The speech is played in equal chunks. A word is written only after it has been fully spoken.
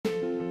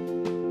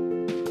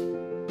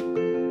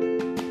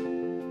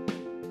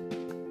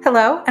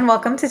Hello, and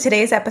welcome to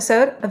today's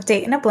episode of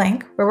Date in a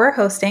Blink, where we're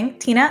hosting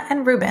Tina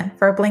and Ruben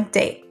for a Blink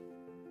date.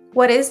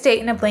 What is Date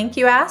in a Blink,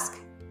 you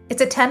ask?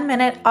 It's a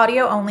 10-minute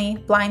audio-only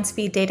blind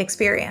speed date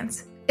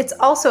experience. It's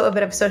also a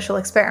bit of a social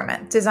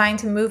experiment designed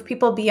to move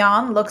people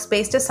beyond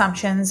looks-based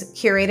assumptions,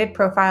 curated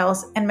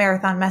profiles, and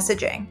marathon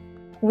messaging.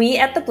 We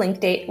at The Blink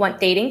Date want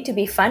dating to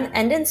be fun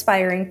and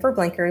inspiring for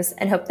Blinkers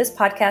and hope this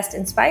podcast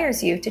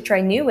inspires you to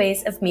try new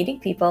ways of meeting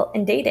people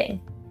and dating.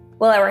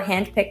 Will our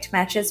hand-picked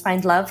matches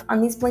find love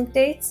on these Blink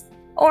dates?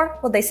 Or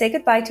will they say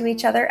goodbye to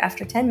each other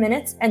after 10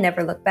 minutes and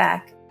never look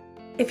back?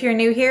 If you're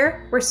new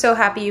here, we're so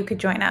happy you could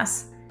join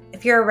us.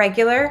 If you're a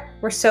regular,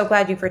 we're so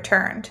glad you've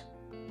returned.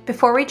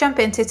 Before we jump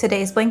into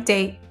today's Blink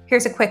date,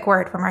 here's a quick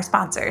word from our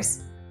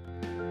sponsors.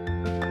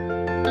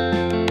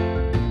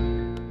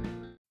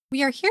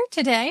 We are here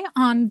today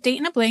on Date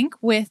in a Blink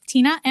with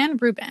Tina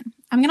and Ruben.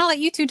 I'm going to let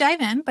you two dive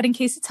in, but in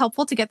case it's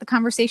helpful to get the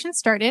conversation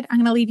started, I'm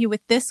going to leave you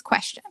with this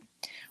question.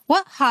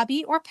 What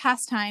hobby or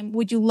pastime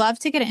would you love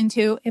to get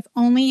into if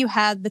only you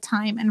had the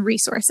time and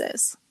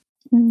resources?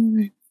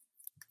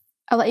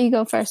 I'll let you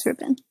go first,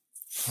 Ruben.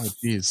 Oh,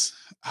 geez.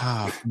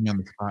 Put me on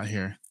the spot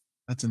here.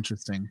 That's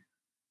interesting.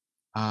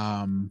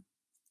 I've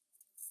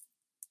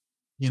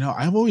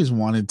always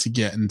wanted to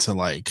get into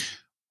like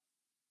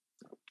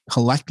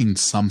collecting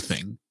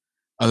something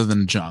other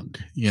than junk,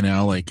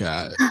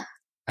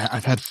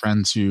 I've had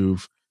friends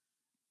who've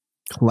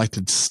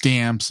collected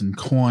stamps and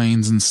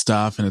coins and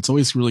stuff, and it's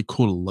always really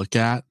cool to look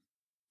at,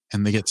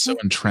 and they get so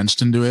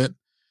entrenched into it.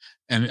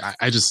 And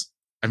I've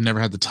never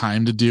had the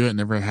time to do it.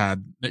 Never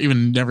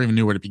even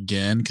knew where to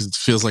begin, because it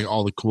feels like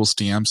all the cool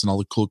stamps and all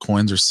the cool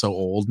coins are so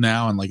old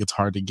now, and like it's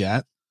hard to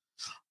get.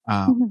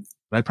 But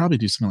I'd probably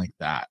do something like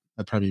that.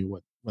 That's probably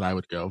what I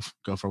would go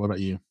for. What about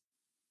you?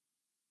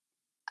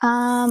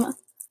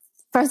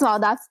 First of all,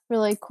 that's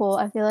really cool.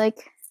 I feel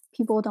like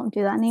people don't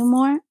do that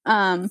anymore.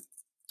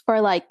 Or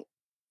like,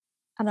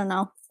 I don't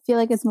know. I feel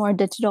like it's more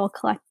digital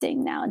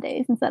collecting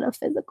nowadays instead of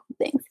physical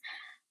things.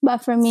 But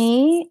for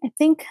me, I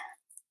think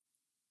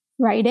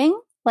writing,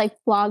 like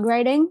blog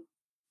writing,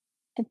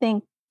 I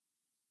think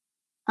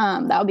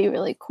that would be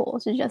really cool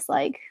to just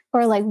like,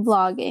 or like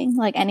vlogging,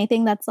 like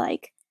anything that's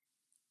like,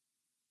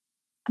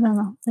 I don't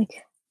know,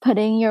 like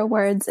putting your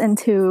words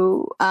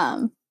into,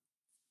 I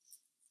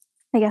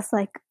guess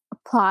like a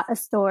plot, a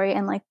story,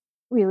 and like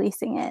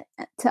releasing it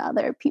to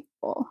other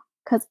people.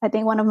 Because I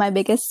think one of my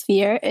biggest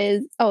fear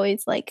is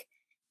always like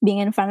being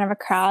in front of a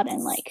crowd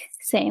and like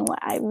saying what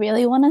I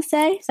really want to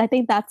say. So I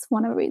think that's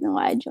one of the reasons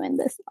why I joined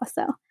this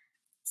also.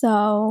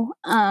 So,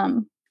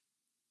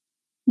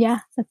 yeah,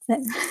 that's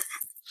it.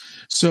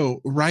 So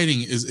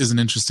writing is an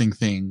interesting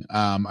thing.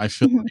 I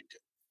feel like,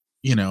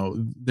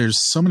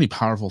 there's so many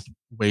powerful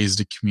ways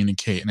to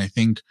communicate. And I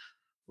think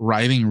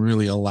writing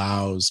really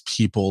allows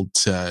people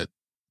to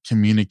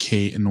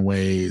communicate in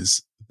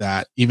ways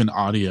that even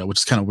audio, which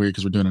is kind of weird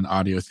because we're doing an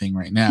audio thing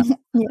right now.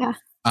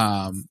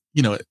 Yeah.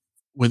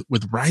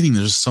 With writing,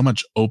 there's so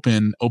much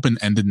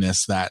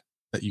open-endedness that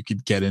you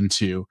could get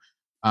into.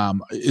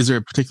 Is there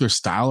a particular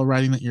style of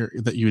writing that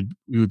you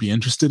would be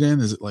interested in?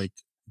 Is it like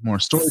more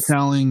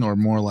storytelling or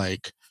more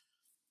like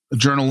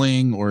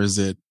journaling, or is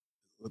it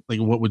like,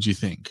 what would you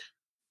think?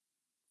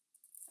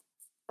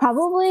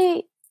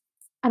 Probably,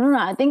 I don't know.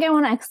 I think I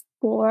want to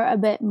explore a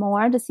bit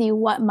more to see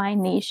what my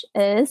niche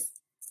is.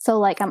 So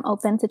like I'm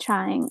open to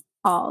trying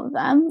all of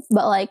them.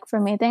 But like for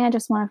me, I think I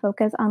just want to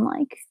focus on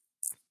like,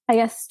 I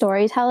guess,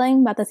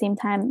 storytelling, but at the same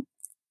time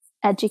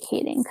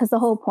educating. Because the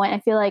whole point, I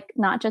feel like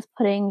not just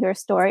putting your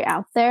story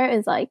out there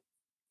is like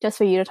just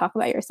for you to talk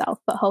about yourself,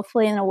 but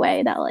hopefully in a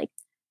way that like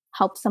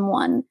helps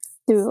someone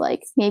through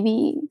like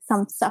maybe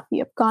some stuff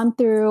you've gone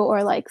through,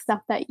 or like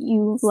stuff that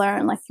you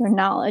learn, like your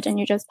knowledge, and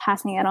you're just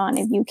passing it on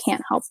if you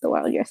can't help the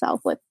world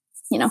yourself with,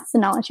 the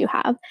knowledge you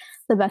have.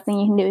 The best thing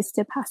you can do is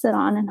to pass it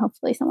on, and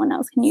hopefully someone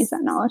else can use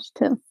that knowledge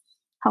to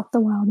help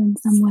the world in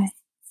some way.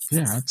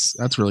 Yeah,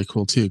 that's really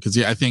cool too. Because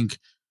I think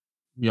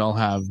we all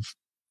have,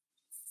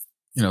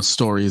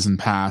 stories and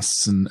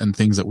pasts and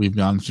things that we've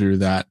gone through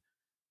that,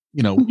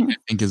 I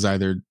think is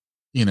either,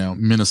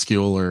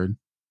 minuscule or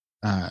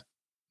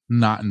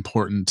not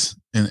important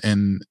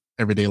in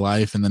everyday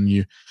life. And then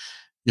you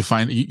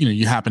find,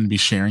 you happen to be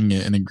sharing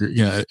it in a group,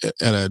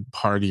 at a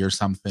party or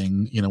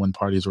something, when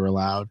parties were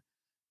allowed.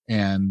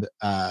 And,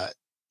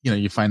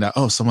 you find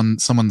out,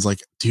 someone's like,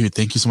 dude,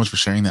 thank you so much for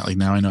sharing that. Like,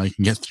 now I know I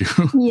can get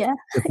through. Yeah.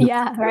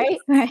 Yeah. Right.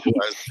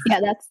 Yeah.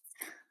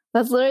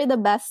 That's literally the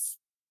best.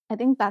 I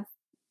think that's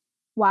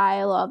why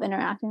I love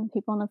interacting with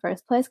people in the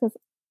first place, because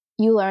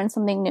you learn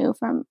something new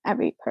from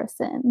every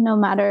person, no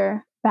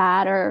matter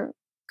bad or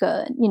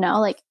good,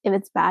 like if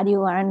it's bad,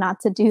 you learn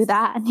not to do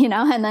that,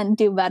 and then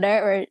do better,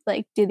 or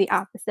like do the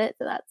opposite.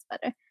 So that's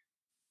better.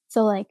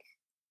 So like,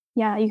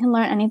 yeah, you can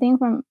learn anything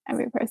from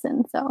every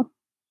person. So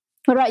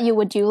what about you?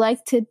 Would you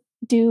like to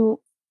do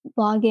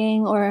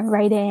blogging or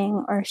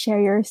writing or share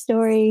your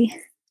story?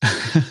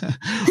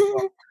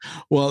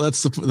 Well,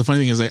 that's the funny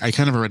thing is I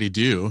kind of already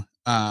do.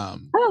 Oh,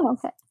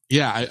 okay.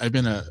 Yeah, I've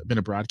been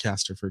a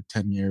broadcaster for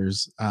 10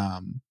 years.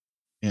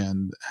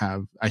 and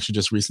have actually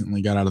just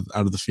recently got out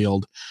of the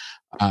field.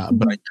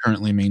 But I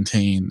currently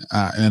maintain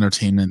an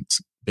entertainment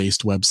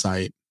based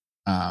website.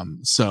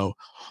 So,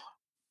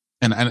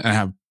 and I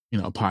have,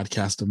 a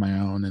podcast of my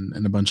own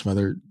and a bunch of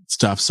other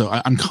stuff. So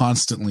I'm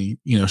constantly,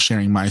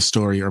 sharing my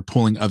story or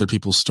pulling other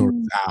people's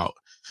stories out,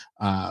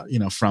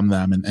 from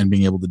them and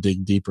being able to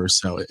dig deeper.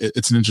 So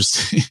it's an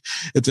interesting,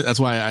 that's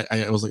why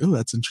I was like, oh,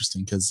 that's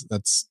interesting. Cause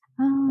that's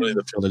really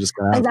the field I just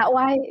got out. Is that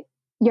why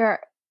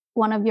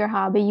one of your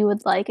hobby you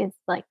would like is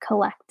like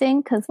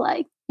collecting? Cause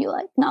like you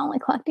like not only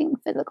collecting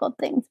physical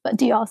things, but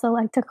do you also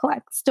like to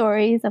collect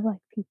stories of like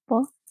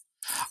people?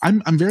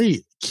 I'm a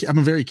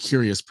very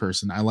curious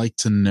person. I like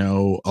to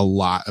know a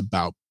lot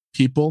about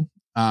people,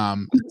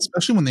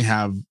 especially when they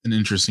have an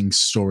interesting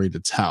story to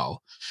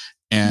tell.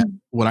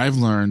 And what I've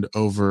learned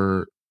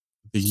over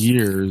the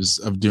years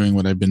of doing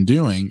what I've been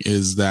doing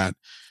is that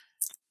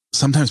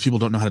sometimes people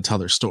don't know how to tell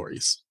their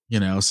stories, so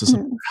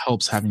it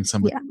helps having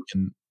somebody who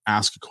can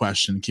ask a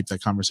question, keep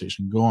that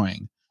conversation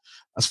going.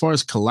 As far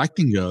as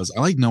collecting goes, I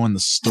like knowing the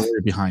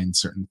story behind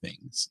certain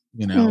things,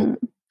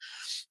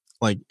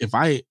 like if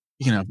I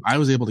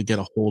was able to get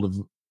a hold of,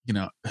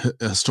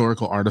 a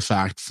historical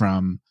artifact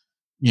from,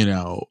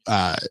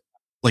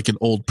 like an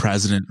old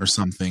president or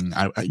something,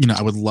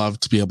 I would love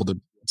to be able to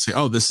say,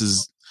 oh, this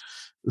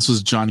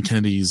was John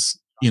Kennedy's,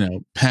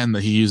 pen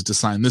that he used to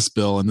sign this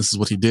bill. And this is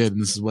what he did.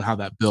 And this is how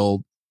that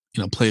bill,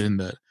 played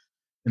into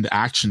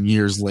action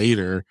years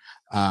later.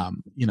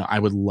 I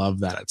would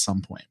love that at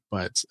some point,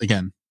 but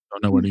again,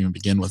 don't know where to even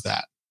begin with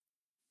that.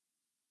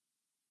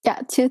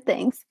 Yeah. Two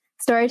things.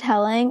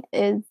 Storytelling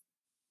is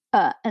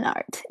an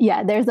art.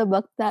 Yeah, there's a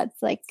book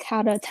that's like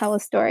how to tell a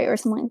story or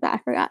something like that. I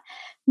forgot.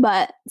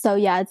 But so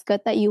yeah, it's good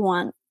that you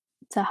want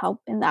to help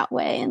in that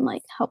way and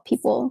like help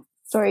people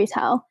story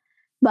tell.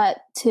 But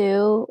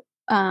two,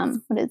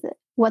 what is it?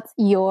 What's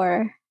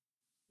your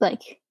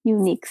like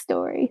unique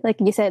story? Like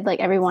you said,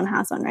 like everyone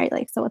has one, right?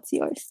 Like, so what's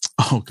yours?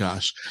 Oh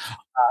gosh.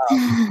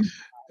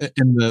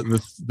 In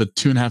the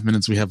 2.5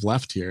 minutes we have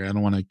left here, I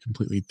don't want to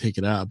completely take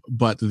it up,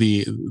 but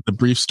the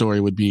brief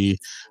story would be,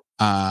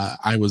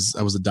 I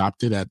was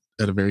adopted at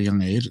a very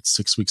young age. At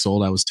 6 weeks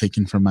old, I was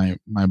taken from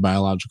my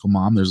biological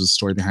mom. There's a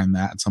story behind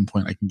that at some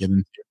point I can get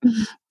into.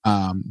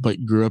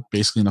 But grew up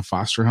basically in a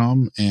foster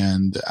home,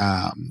 and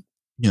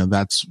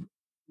that's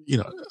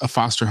a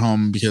foster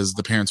home because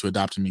the parents who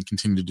adopted me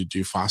continued to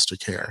do foster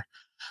care,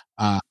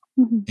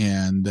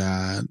 and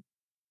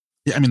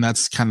yeah, I mean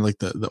that's kind of like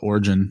the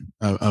origin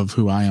of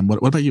who I am.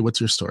 What about you?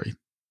 What's your story?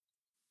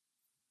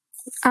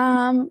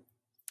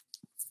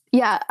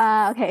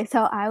 Yeah. Okay.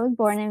 So I was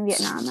born in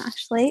Vietnam,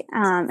 actually,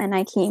 and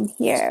I came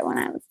here when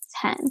I was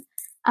 10.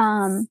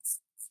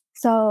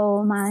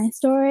 So my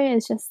story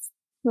is just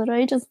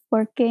literally just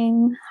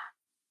working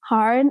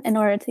hard in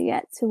order to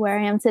get to where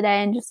I am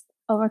today and just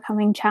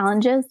overcoming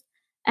challenges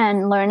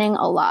and learning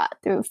a lot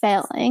through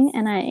failing.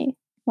 And I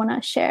want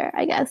to share,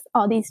 I guess,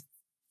 all these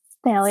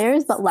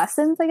failures, but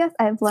lessons, I guess,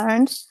 I've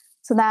learned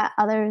so that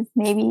others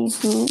maybe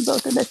who go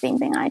through the same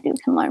thing I do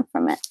can learn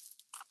from it.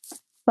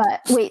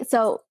 But wait,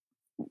 so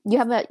you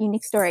have a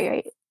unique story,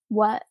 right?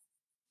 What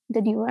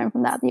did you learn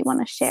from that you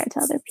want to share to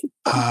other people?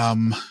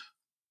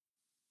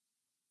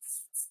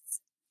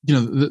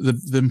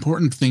 The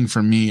important thing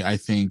for me, I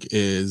think,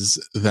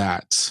 is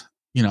that,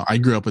 I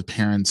grew up with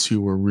parents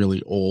who were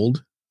really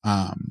old.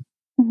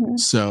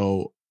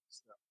 So,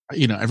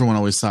 everyone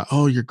always thought,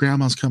 oh, your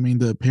grandma's coming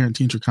to parent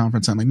teacher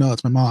conference. I'm like, no,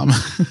 that's my mom.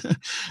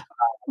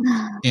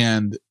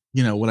 And,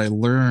 what I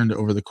learned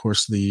over the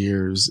course of the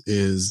years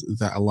is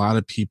that a lot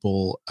of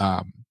people,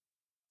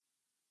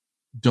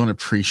 don't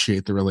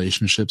appreciate the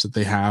relationships that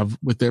they have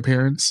with their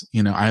parents.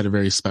 I had a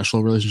very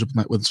special relationship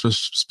with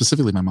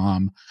specifically my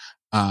mom.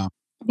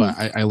 But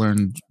I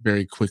learned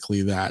very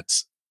quickly that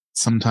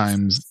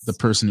sometimes the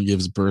person who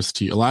gives birth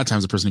to you, a lot of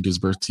times the person who gives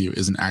birth to you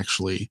isn't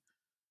actually,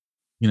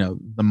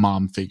 the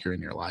mom figure in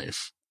your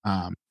life,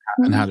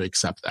 and how to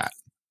accept that.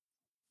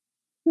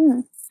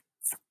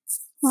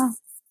 Wow.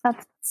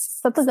 That's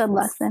a good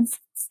lesson.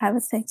 I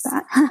would say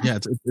that. Yeah,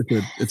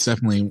 it's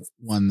definitely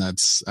one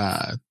that's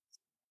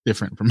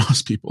different for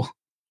most people.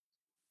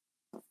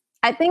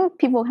 I think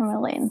people can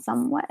relate in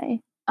some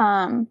way.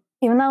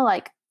 Even though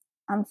like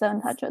I'm so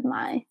in touch with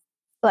my,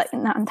 like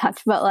not in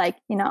touch, but like,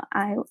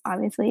 I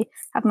obviously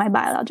have my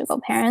biological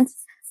parents,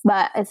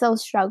 but I still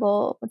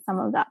struggle with some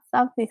of that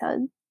stuff because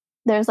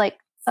there's like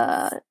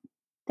a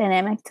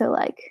dynamic to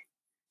like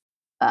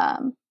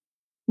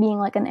being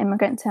like an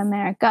immigrant to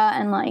America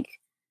and like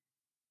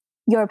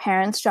your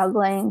parents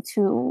struggling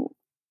to,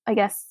 I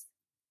guess,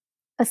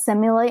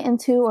 assimilate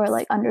into or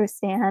like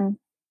understand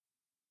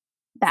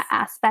that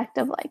aspect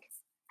of like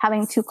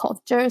having two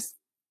cultures,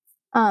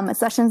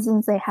 especially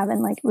since they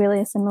haven't like really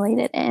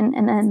assimilated in,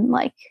 and then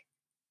like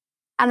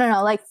I don't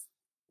know, like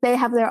they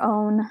have their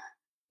own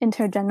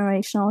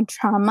intergenerational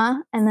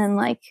trauma, and then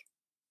like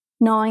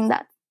knowing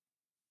that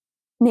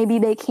maybe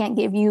they can't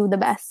give you the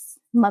best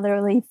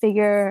motherly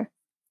figure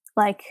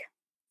like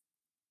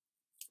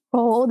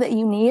role that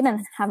you need,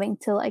 and having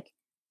to like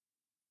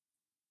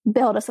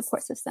build a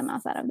support system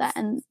outside of that.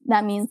 And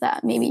that means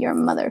that maybe your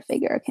mother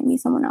figure can be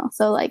someone else.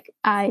 So like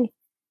I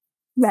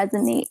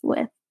resonate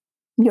with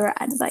your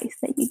advice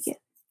that you give.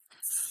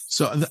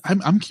 So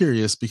I'm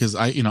curious because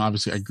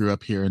obviously I grew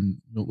up here and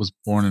was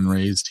born and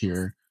raised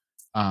here.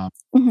 I've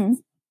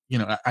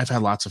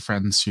had lots of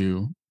friends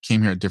who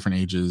came here at different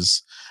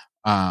ages.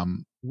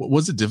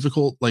 Was it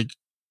difficult, like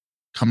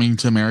coming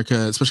to America,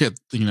 especially at,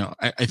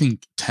 I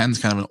think 10 is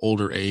kind of an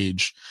older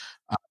age,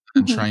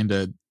 and trying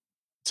to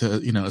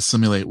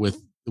assimilate with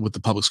the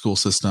public school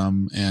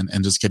system and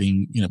just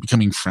getting,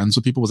 becoming friends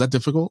with people. Was that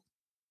difficult?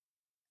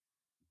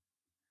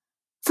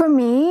 For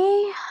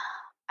me,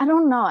 I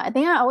don't know. I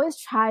think I always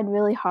tried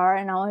really hard,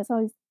 and I was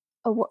always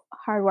a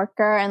hard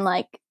worker, and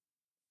like,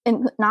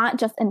 and not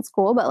just in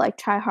school, but like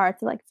try hard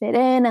to like fit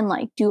in and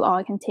like do all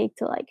I can take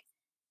to like,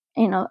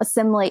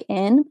 assimilate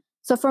in.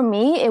 So for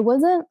me, it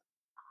wasn't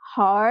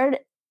hard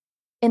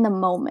in the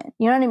moment.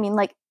 You know what I mean?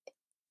 Like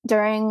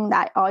during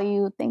that, all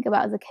you think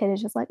about as a kid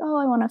is just like, oh,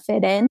 I want to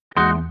fit in.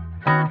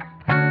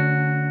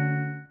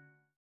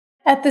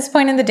 At this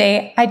point in the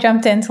date, I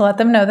jumped in to let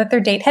them know that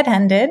their date had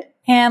ended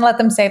and let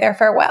them say their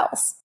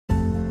farewells.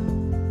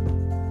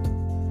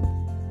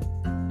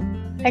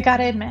 I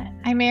gotta admit,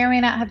 I may or may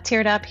not have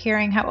teared up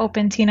hearing how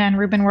open Tina and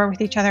Ruben were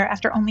with each other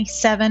after only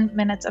 7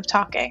 minutes of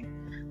talking.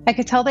 I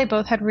could tell they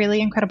both had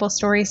really incredible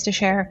stories to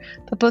share,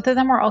 but both of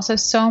them were also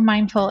so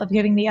mindful of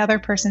giving the other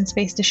person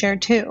space to share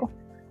too.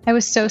 I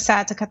was so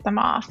sad to cut them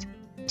off.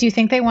 Do you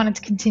think they wanted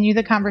to continue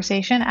the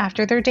conversation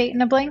after their date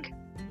in a blink?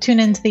 Tune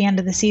in to the end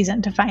of the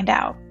season to find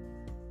out.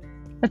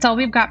 That's all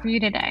we've got for you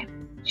today.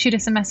 Shoot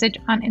us a message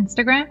on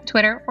Instagram,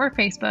 Twitter, or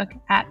Facebook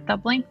at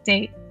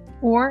 @TheBlinkDate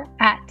or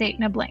at Date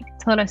in a Blink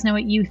to let us know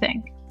what you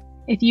think.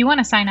 If you want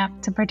to sign up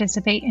to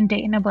participate in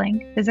Date in a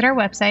Blink, visit our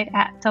website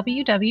at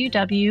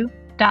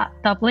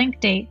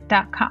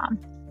www.theblinkdate.com.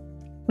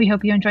 We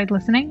hope you enjoyed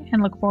listening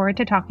and look forward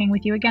to talking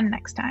with you again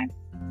next time.